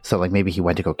night. So like maybe he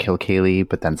went to go kill Kaylee,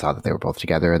 but then saw that they were both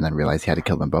together and then realized he had to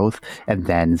kill them both. And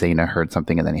then Zaina heard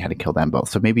something and then he had to kill them both.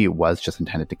 So maybe it was just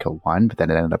intended to kill one, but then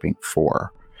it ended up being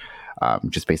 4,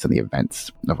 just based on the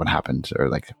events of what happened, or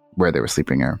like where they were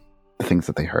sleeping or the things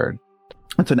that they heard.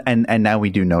 And so, and now we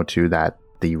do know too that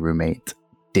the roommate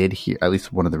did hear, at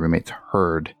least one of the roommates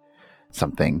heard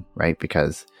something, right?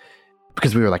 Because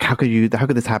we were like, how could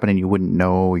this happen and you wouldn't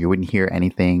know, you wouldn't hear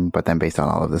anything? But then based on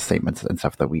all of the statements and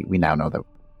stuff that we now know that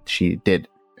she did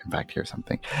in fact hear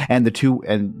something. And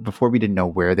before we didn't know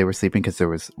where they were sleeping because there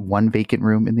was one vacant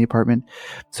room in the apartment.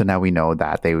 So now we know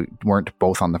that they weren't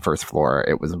both on the first floor.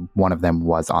 It was one of them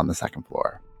was on the second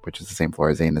floor, which is the same floor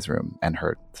as Zaina's room, and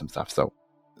heard some stuff.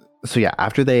 So yeah,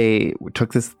 after they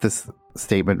took this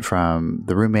statement from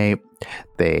the roommate,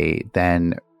 they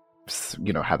then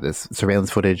have this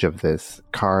surveillance footage of this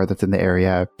car that's in the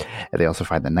area, and they also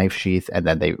find the knife sheath, and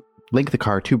then they link the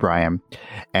car to Brian.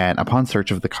 And upon search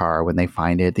of the car, when they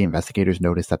find it, the investigators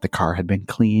notice that the car had been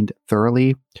cleaned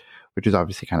thoroughly, which is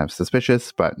obviously kind of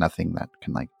suspicious, but nothing that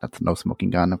can that's no smoking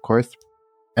gun, of course.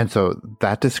 And so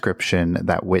that description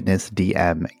that witness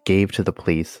DM gave to the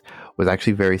police was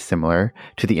actually very similar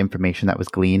to the information that was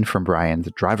gleaned from Brian's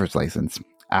driver's license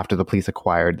after the police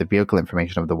acquired the vehicle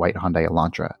information of the white Hyundai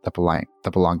Elantra that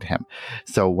belonged to him.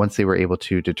 So once they were able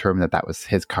to determine that was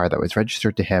his car that was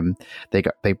registered to him, they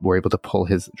were able to pull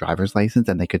his driver's license,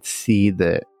 and they could see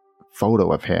the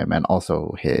photo of him and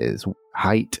also his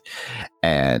height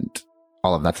and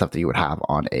all of that stuff that you would have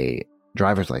on a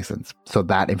driver's license. So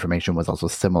that information was also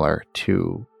similar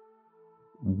to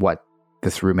what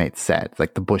this roommate said,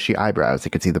 like the bushy eyebrows.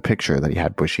 You could see the picture that he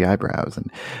had bushy eyebrows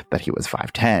and that he was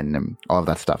 5'10" and all of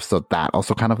that stuff. So that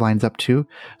also kind of lines up too.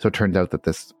 So it turns out that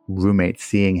this roommate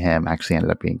seeing him actually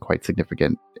ended up being quite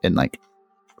significant in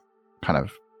kind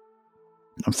of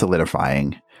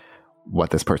solidifying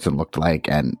what this person looked like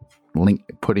and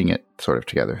putting it sort of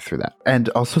together through that. And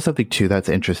also something too that's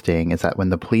interesting is that when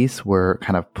the police were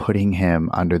kind of putting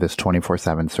him under this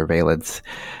 24/7 surveillance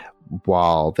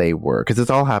while they were, because it's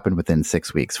all happened within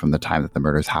 6 weeks from the time that the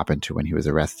murders happened to when he was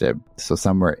arrested. So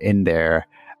somewhere in there,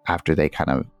 after they kind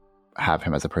of have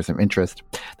him as a person of interest,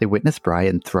 they witnessed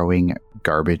Brian throwing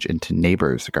garbage into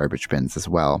neighbors' garbage bins as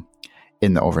well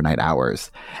in the overnight hours.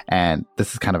 And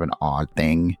this is kind of an odd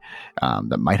thing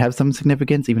that might have some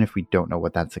significance, even if we don't know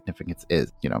what that significance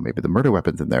is. Maybe the murder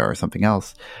weapon's in there or something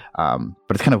else. But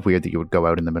it's kind of weird that you would go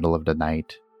out in the middle of the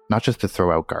night, not just to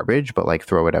throw out garbage, but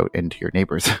throw it out into your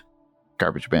neighbor's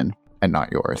garbage bin and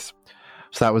not yours.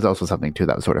 So that was also something too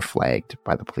that was sort of flagged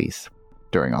by the police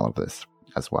during all of this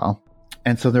as well.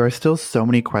 And so there are still so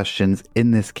many questions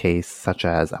in this case, such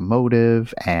as a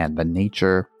motive and the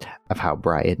nature of how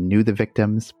Brian knew the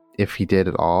victims, if he did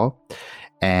at all.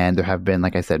 And there have been,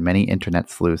 like I said, many internet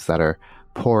sleuths that are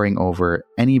poring over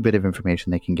any bit of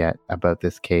information they can get about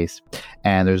this case.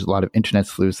 And there's a lot of internet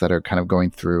sleuths that are kind of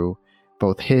going through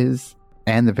both his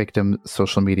and the victim's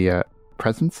social media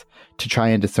presence to try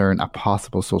and discern a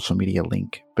possible social media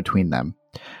link between them.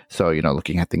 So,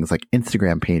 looking at things like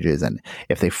Instagram pages and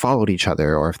if they followed each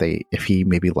other, or if he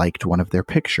maybe liked one of their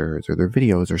pictures or their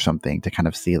videos or something, to kind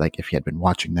of see like if he had been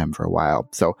watching them for a while.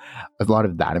 So a lot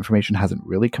of that information hasn't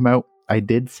really come out. I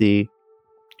did see,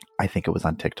 I think it was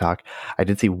on TikTok, I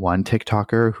did see one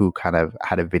TikToker who kind of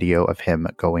had a video of him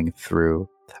going through.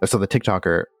 So the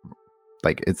TikToker,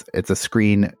 like it's a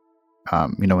screen,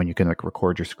 when you can like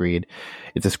record your screen,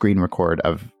 it's a screen record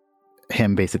of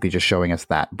him basically just showing us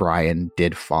that Brian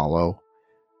did follow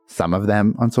some of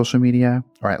them on social media,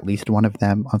 or at least one of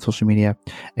them on social media.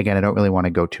 Again, I don't really want to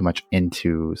go too much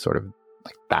into sort of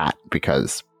like that,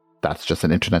 because that's just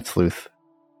an internet sleuth,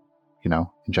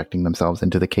 injecting themselves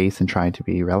into the case and trying to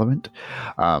be relevant.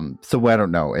 So I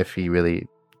don't know if he really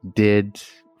did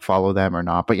follow them or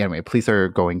not. But anyway, police are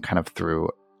going kind of through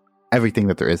everything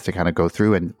that there is to kind of go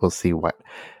through, and we'll see what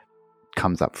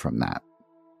comes up from that.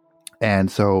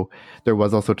 And so there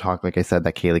was also talk, like I said,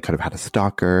 that Kaylee could have had a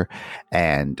stalker.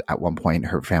 And at one point,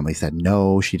 her family said,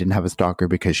 no, she didn't have a stalker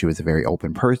because she was a very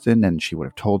open person and she would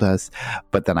have told us.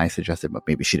 But then I suggested, but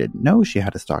maybe she didn't know she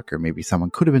had a stalker. Maybe someone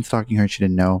could have been stalking her and she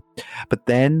didn't know. But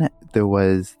then there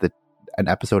was an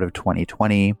episode of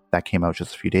 2020 that came out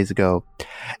just a few days ago.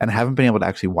 And I haven't been able to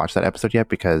actually watch that episode yet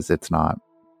because it's not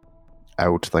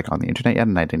out like on the internet yet.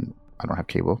 And I don't have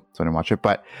cable, so I didn't watch it.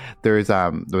 But there was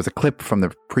a clip from the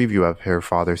preview of her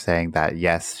father saying that,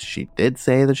 yes, she did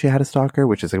say that she had a stalker,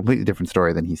 which is a completely different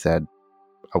story than he said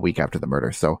a week after the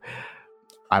murder. So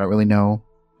I don't really know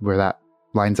where that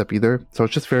lines up either. So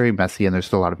it's just very messy, and there's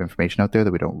still a lot of information out there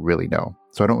that we don't really know.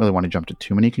 So I don't really want to jump to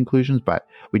too many conclusions, but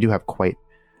we do have quite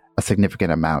a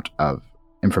significant amount of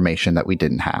information that we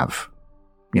didn't have,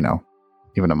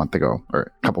 even a month ago, or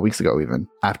a couple weeks ago even.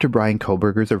 After Bryan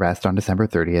Kohberger's arrest on December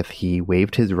 30th, he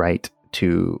waived his right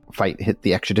to hit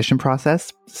the extradition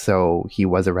process. So he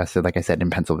was arrested, like I said, in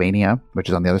Pennsylvania, which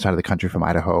is on the other side of the country from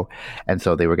Idaho. And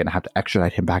so they were going to have to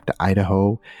extradite him back to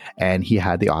Idaho. And he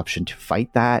had the option to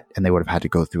fight that. And they would have had to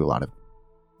go through a lot of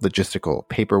logistical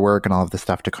paperwork and all of the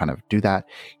stuff to kind of do that.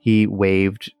 He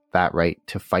waived that right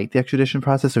to fight the extradition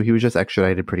process. So he was just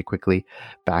extradited pretty quickly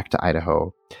back to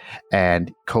Idaho.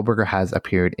 And Kohberger has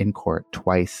appeared in court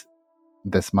twice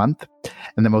this month.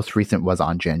 And the most recent was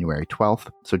on January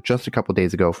 12th. So just a couple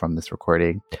days ago from this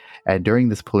recording. And during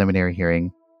this preliminary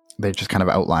hearing, they just kind of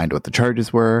outlined what the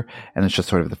charges were. And it's just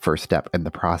sort of the first step in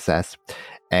the process.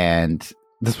 And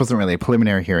this wasn't really a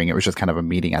preliminary hearing. It was just kind of a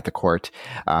meeting at the court.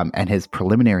 And his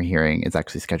preliminary hearing is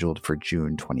actually scheduled for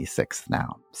June 26th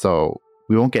now. So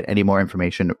we won't get any more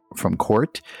information from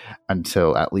court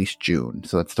until at least June.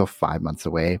 So that's still 5 months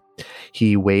away.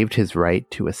 He waived his right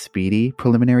to a speedy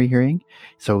preliminary hearing.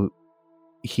 So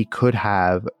he could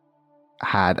have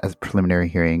had a preliminary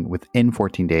hearing within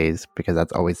 14 days because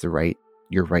that's always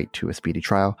your right to a speedy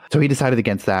trial. So he decided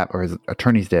against that, or his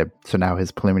attorneys did. So now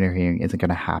his preliminary hearing isn't going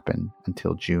to happen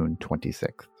until June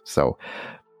 26th. So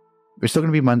there's still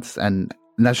going to be months, and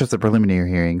that's just a preliminary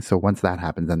hearing. So once that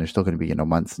happens, then there's still going to be,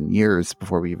 months and years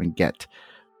before we even get,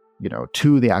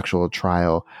 to the actual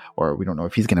trial. Or we don't know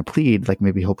if he's going to plead. Like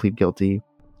maybe he'll plead guilty.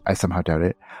 I somehow doubt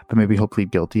it. But maybe he'll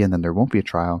plead guilty and then there won't be a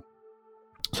trial.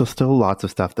 So still lots of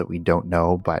stuff that we don't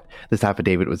know. But this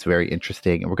affidavit was very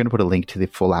interesting. And we're going to put a link to the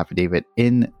full affidavit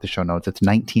in the show notes. It's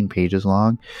 19 pages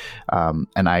long. And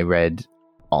I read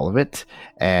all of it.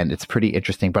 And it's pretty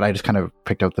interesting. But I just kind of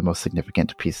picked out the most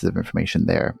significant pieces of information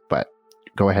there. But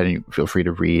go ahead and feel free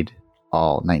to read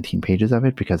all 19 pages of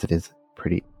it because it is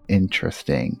pretty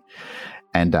interesting.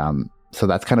 And so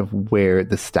that's kind of where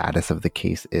the status of the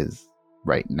case is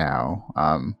right now.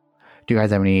 Do you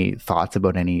guys have any thoughts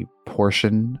about any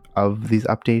portion of these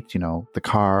updates? The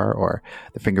car or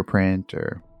the fingerprint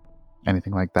or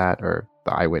anything like that, or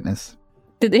the eyewitness?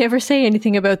 Did they ever say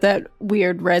anything about that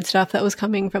weird red stuff that was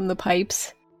coming from the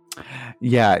pipes?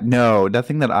 Yeah, no,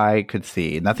 nothing that I could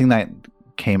see. Nothing that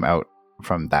came out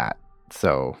from that.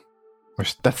 So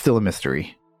that's still a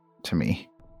mystery to me.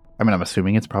 I mean, I'm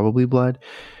assuming it's probably blood.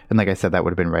 And like I said, that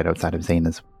would have been right outside of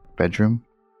Zaina's bedroom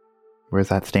where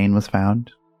that stain was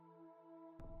found.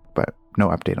 But no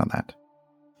update on that.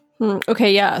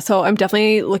 Okay, yeah. So I'm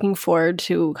definitely looking forward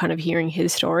to kind of hearing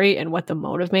his story and what the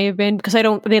motive may have been. Because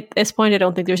at this point, I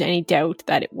don't think there's any doubt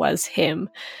that it was him.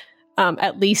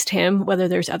 At least him. Whether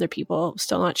there's other people,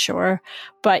 still not sure.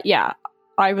 But yeah,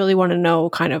 I really want to know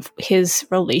kind of his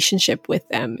relationship with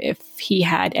them, if he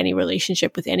had any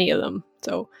relationship with any of them.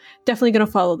 So definitely going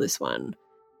to follow this one.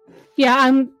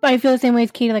 Yeah, I feel the same way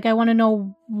as Katie. Like, I want to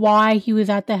know why he was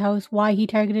at the house, why he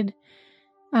targeted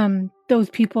those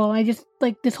people. I just,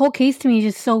 like, this whole case to me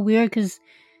is just so weird because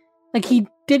Like, he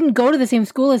didn't go to the same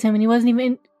school as him, and he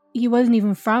wasn't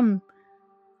even from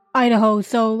Idaho.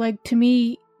 So, like, to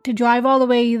me, to drive all the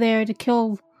way there to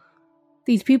kill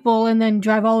these people and then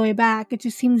drive all the way back, it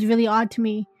just seems really odd to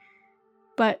me.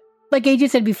 But like AJ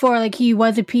said before, like, he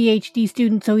was a PhD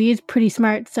student, so he is pretty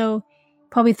smart, so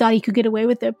probably thought he could get away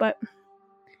with it. But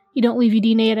you don't leave your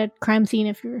DNA at a crime scene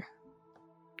if you're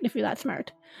that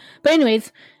smart. But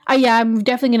anyways, I'm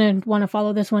definitely going to want to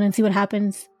follow this one and see what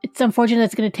happens. It's unfortunate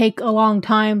it's going to take a long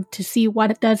time to see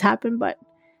what does happen, but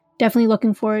definitely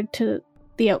looking forward to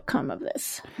the outcome of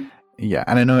this. Yeah,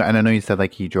 and I know you said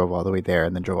like he drove all the way there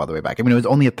and then drove all the way back. I mean, it was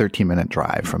only a 13-minute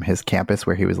drive from his campus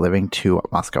where he was living to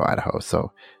Moscow, Idaho.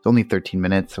 So it's only 13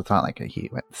 minutes. So it's not like he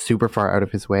went super far out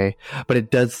of his way. But it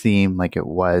does seem like it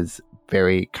was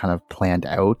very kind of planned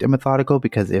out and methodical,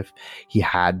 because if he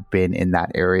had been in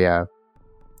that area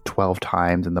 12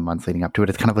 times in the months leading up to it,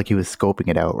 it's kind of like he was scoping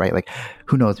it out, right? Like,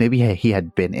 who knows? Maybe he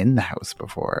had been in the house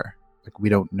before. Like, we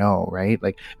don't know, right?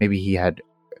 Like, maybe he had,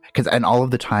 and all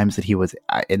of the times that he was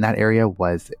in that area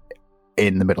was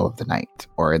in the middle of the night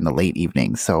or in the late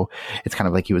evening. So it's kind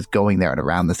of like he was going there at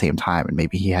around the same time, and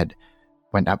maybe he had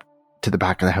went up to the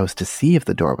back of the house to see if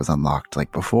the door was unlocked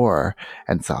like before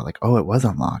and saw like, oh, it was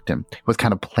unlocked, and was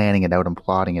kind of planning it out and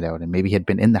plotting it out. And maybe he had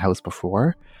been in the house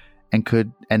before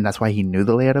and that's why he knew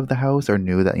the layout of the house, or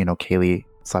knew that, Kaylee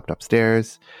slept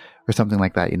upstairs or something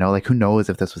like that, like, who knows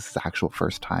if this was his actual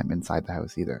first time inside the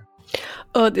house either.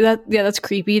 Oh, that's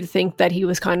creepy to think that he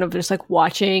was kind of just like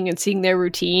watching and seeing their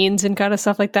routines and kind of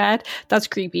stuff like that. That's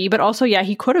creepy. But also, yeah,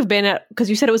 he could have been at, because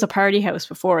you said it was a party house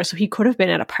before, so he could have been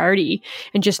at a party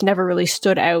and just never really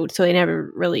stood out. So they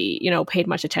never really, paid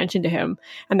much attention to him.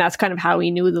 And that's kind of how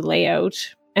he knew the layout.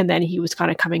 And then he was kind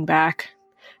of coming back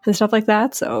and stuff like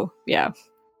that. So, yeah.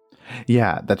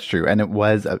 Yeah, that's true. And it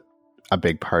was a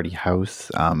big party house.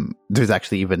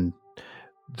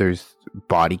 There's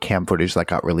body cam footage that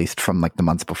got released from like the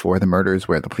months before the murders,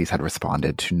 where the police had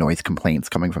responded to noise complaints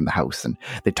coming from the house, and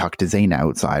they talked to Zaina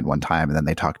outside one time, and then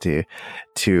they talked to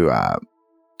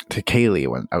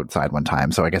Kaylee outside one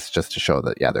time. So I guess just to show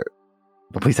that,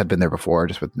 the police had been there before,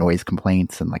 just with noise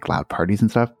complaints and like loud parties and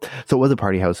stuff. So it was a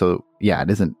party house. So yeah, it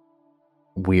isn't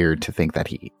weird to think that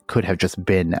he could have just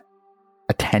been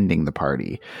attending the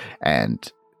party, and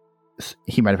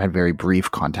he might have had very brief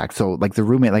contact. So like the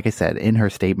roommate, like I said, in her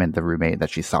statement, the roommate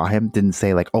that she saw him didn't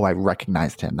say like, oh, I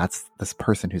recognized him. That's this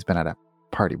person who's been at a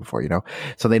party before,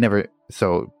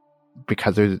 So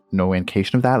because there's no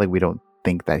indication of that, like, we don't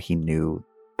think that he knew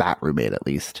that roommate, at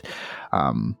least.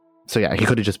 So yeah, he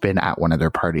could have just been at one of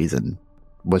their parties and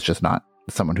was just not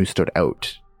someone who stood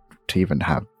out to even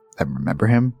have them remember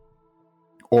him.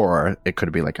 Or it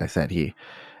could be, like I said, he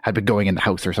had been going in the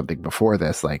house or something before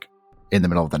this, like in the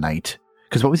middle of the night.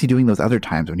 Because what was he doing those other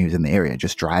times when he was in the area?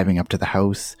 Just driving up to the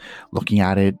house, looking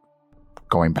at it,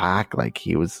 going back. Like,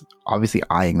 he was obviously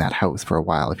eyeing that house for a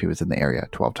while if he was in the area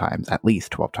 12 times, at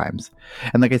least 12 times.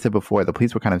 And like I said before, the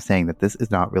police were kind of saying that this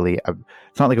is not really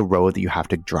it's not like a road that you have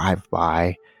to drive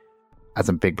by as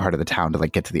a big part of the town to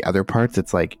like get to the other parts.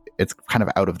 It's like, it's kind of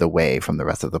out of the way from the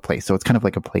rest of the place. So it's kind of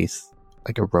like a place,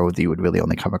 like a road that you would really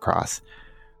only come across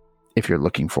if you're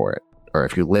looking for it, or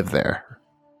if you live there.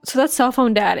 So that cell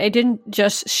phone data, it didn't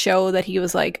just show that he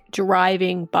was like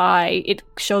driving by. It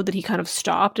showed that he kind of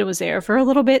stopped and was there for a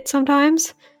little bit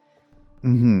sometimes.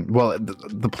 Mm-hmm. Well,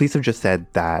 the police have just said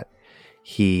that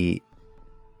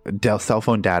cell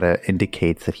phone data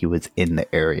indicates that he was in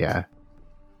the area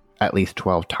at least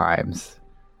 12 times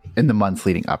in the months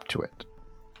leading up to it.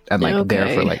 And like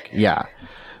there for like, yeah.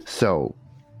 So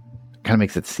kind of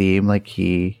makes it seem like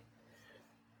he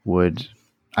would,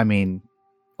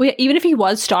 well, yeah, even if he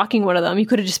was stalking one of them, he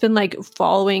could have just been like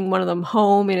following one of them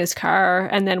home in his car,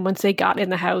 and then once they got in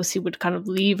the house, he would kind of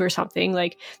leave or something.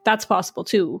 Like, that's possible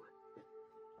too.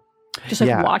 Just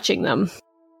like watching them.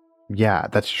 Yeah,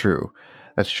 that's true.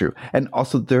 That's true. And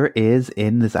also there is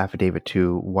in this affidavit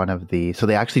too, so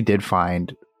they actually did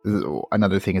find,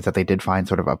 another thing is that they did find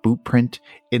sort of a boot print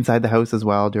inside the house as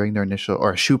well during their initial,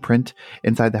 or a shoe print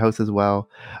inside the house as well.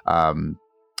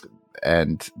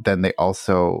 And then they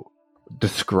also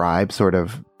describe sort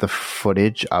of the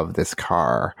footage of this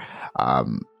car.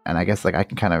 And I guess like I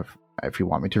can kind of, if you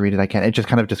want me to read it, I can. It just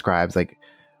kind of describes like,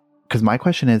 because my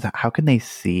question is, how can they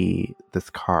see this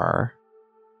car,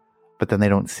 but then they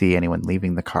don't see anyone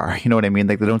leaving the car? You know what I mean?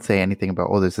 Like, they don't say anything about,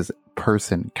 oh, there's this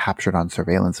person captured on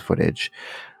surveillance footage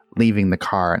leaving the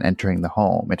car and entering the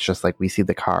home. It's just like, we see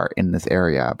the car in this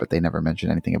area, but they never mention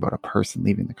anything about a person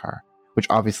leaving the car, which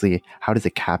obviously, how does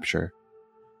it capture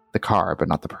the car, but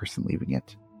not the person leaving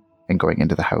it and going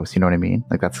into the house? You know what I mean?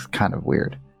 Like, that's kind of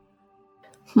weird.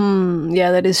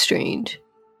 Yeah, that is strange.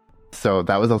 So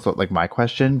that was also like my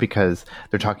question, because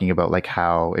they're talking about like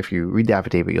how if you read the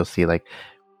affidavit, you'll see like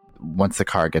once the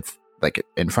car gets like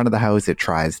in front of the house, it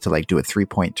tries to like do a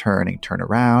 3-point turn and turn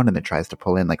around, and it tries to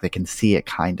pull in. Like they can see it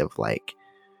kind of like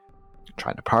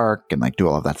trying to park and like do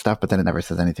all of that stuff, but then it never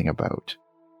says anything about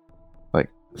like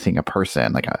seeing a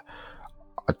person, like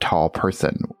a tall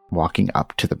person walking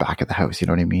up to the back of the house. You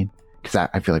know what I mean? Because that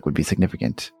I feel like would be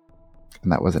significant,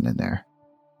 and that wasn't in there.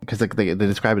 Because like they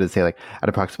describe it as say like at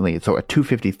approximately at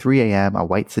 2:53 a.m. a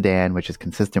white sedan, which is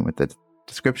consistent with the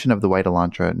description of the white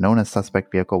Elantra known as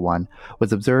suspect vehicle 1,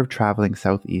 was observed traveling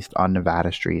southeast on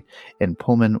Nevada Street in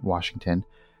Pullman, Washington,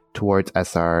 towards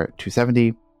SR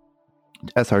 270.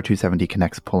 SR 270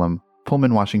 connects Pullman,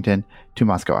 Washington to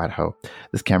Moscow, Idaho.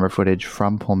 This camera footage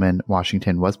from Pullman,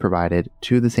 Washington was provided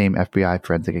to the same FBI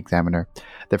forensic examiner.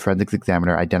 The forensics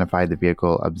examiner identified the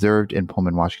vehicle observed in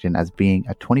Pullman, Washington as being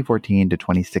a 2014 to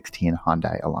 2016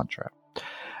 Hyundai Elantra.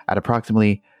 At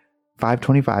approximately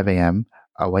 5:25 a.m.,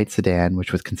 a white sedan,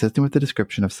 which was consistent with the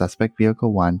description of suspect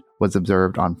vehicle 1, was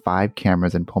observed on 5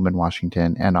 cameras in Pullman,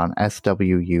 Washington, and on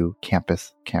SWU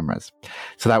campus cameras.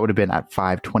 So that would have been at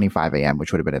 5:25 a.m.,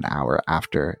 which would have been an hour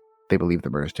after they believe the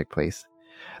murders took place.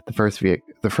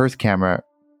 The first camera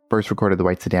first recorded the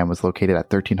white sedan was located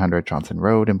at 1300 Johnson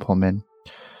Road in Pullman.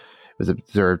 It was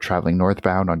observed traveling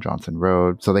northbound on Johnson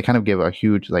Road. So they kind of give a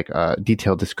huge, like,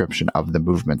 detailed description of the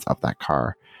movements of that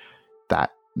car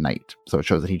that night. So it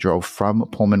shows that he drove from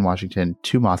Pullman, Washington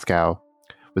to Moscow,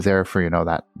 was there for,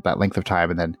 that length of time,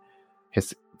 and then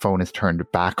his phone is turned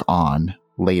back on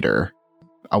later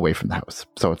away from the house.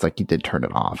 So it's like he did turn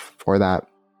it off for that.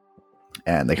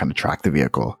 And they kind of track the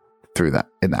vehicle through that.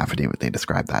 In the affidavit, they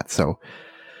describe that. So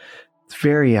it's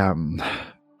very,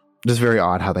 just very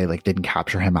odd how they like didn't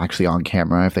capture him actually on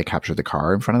camera if they captured the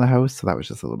car in front of the house. So that was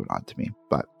just a little bit odd to me,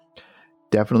 but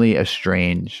definitely a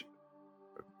strange,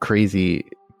 crazy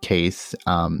case.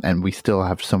 And we still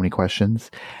have so many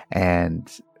questions, and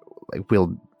like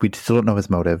we still don't know his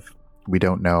motive. We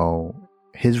don't know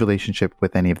his relationship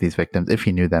with any of these victims, if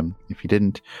he knew them, if he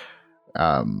didn't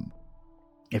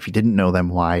know them,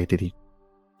 why did he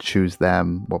choose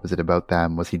them? What was it about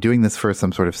them? Was he doing this for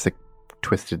some sort of sick,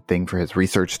 twisted thing for his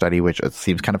research study, which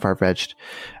seems kind of far-fetched?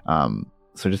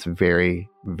 So just very,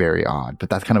 very odd. But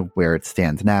that's kind of where it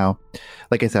stands now.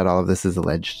 Like I said, all of this is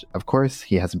alleged. Of course,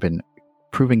 he hasn't been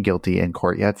proven guilty in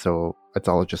court yet, so it's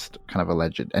all just kind of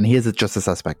alleged. And he is just a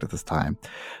suspect at this time.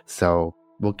 So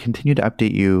we'll continue to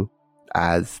update you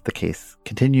as the case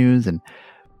continues. And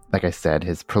like I said,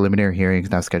 his preliminary hearing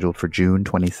is now scheduled for June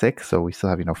 26th. So we still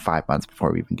have, 5 months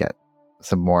before we even get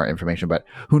some more information. But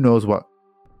who knows what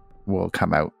will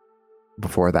come out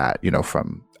before that,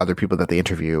 from other people that they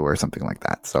interview or something like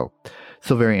that. So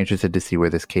still very interested to see where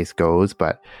this case goes.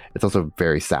 But it's also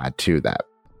very sad, too, that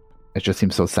it just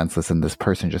seems so senseless. And this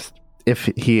person just, if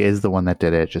he is the one that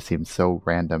did it, just seems so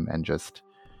random and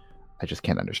I just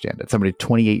can't understand it. Somebody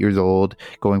 28 years old,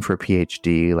 going for a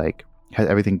PhD, like has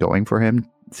everything going for him,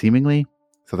 seemingly.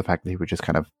 So the fact that he would just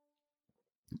kind of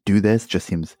do this just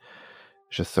seems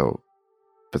just so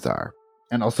bizarre.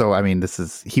 And also, I mean,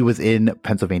 he was in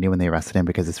Pennsylvania when they arrested him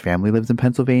because his family lives in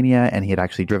Pennsylvania, and he had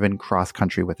actually driven cross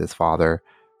country with his father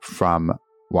from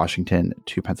Washington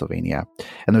to Pennsylvania.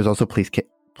 And there's also police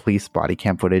body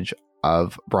cam footage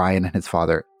of Brian and his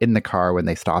father in the car when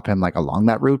they stop him, like along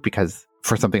that route, because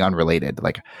for something unrelated,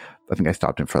 like I think I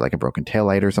stopped him for like a broken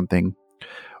taillight or something,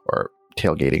 or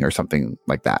tailgating or something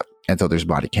like that. And so there's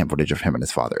body cam footage of him and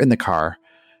his father in the car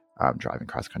driving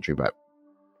cross country. But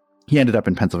he ended up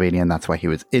in Pennsylvania, and that's why he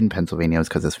was in Pennsylvania, was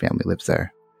because his family lives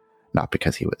there, not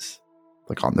because he was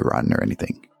like on the run or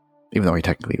anything, even though he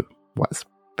technically was.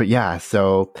 But yeah,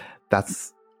 so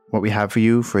that's what we have for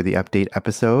you for the update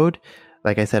episode.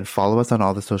 Like I said, follow us on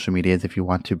all the social medias if you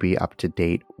want to be up to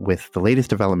date with the latest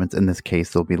developments in this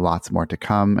case. There'll be lots more to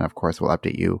come. And of course, we'll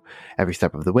update you every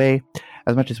step of the way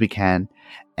as much as we can.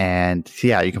 And so,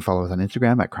 yeah, you can follow us on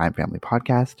Instagram at Crime Family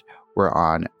Podcast. We're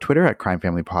on Twitter at Crime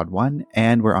Family Pod 1,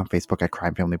 and we're on Facebook at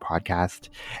Crime Family Podcast.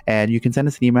 And you can send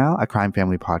us an email at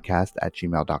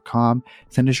crimefamilypodcast@gmail.com.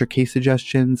 Send us your case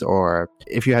suggestions, or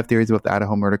if you have theories about the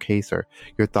Idaho murder case or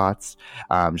your thoughts,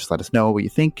 just let us know what you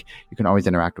think. You can always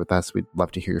interact with us. We'd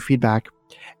love to hear your feedback.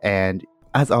 And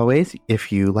as always,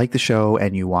 if you like the show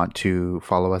and you want to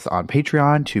follow us on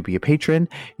Patreon to be a patron,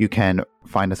 you can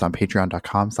find us on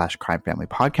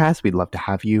patreon.com/crimefamilypodcast. We'd love to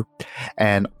have you.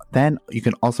 And then you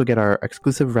can also get our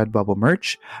exclusive Redbubble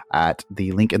merch at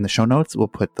the link in the show notes. We'll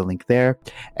put the link there,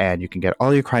 and you can get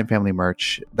all your Crime Family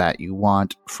merch that you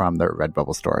want from the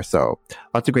Redbubble store. So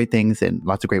lots of great things and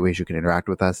lots of great ways you can interact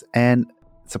with us and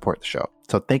support the show.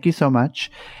 So thank you so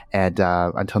much. And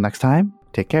until next time,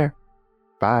 take care.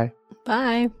 Bye.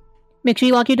 Bye. Make sure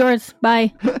you lock your doors.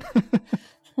 Bye.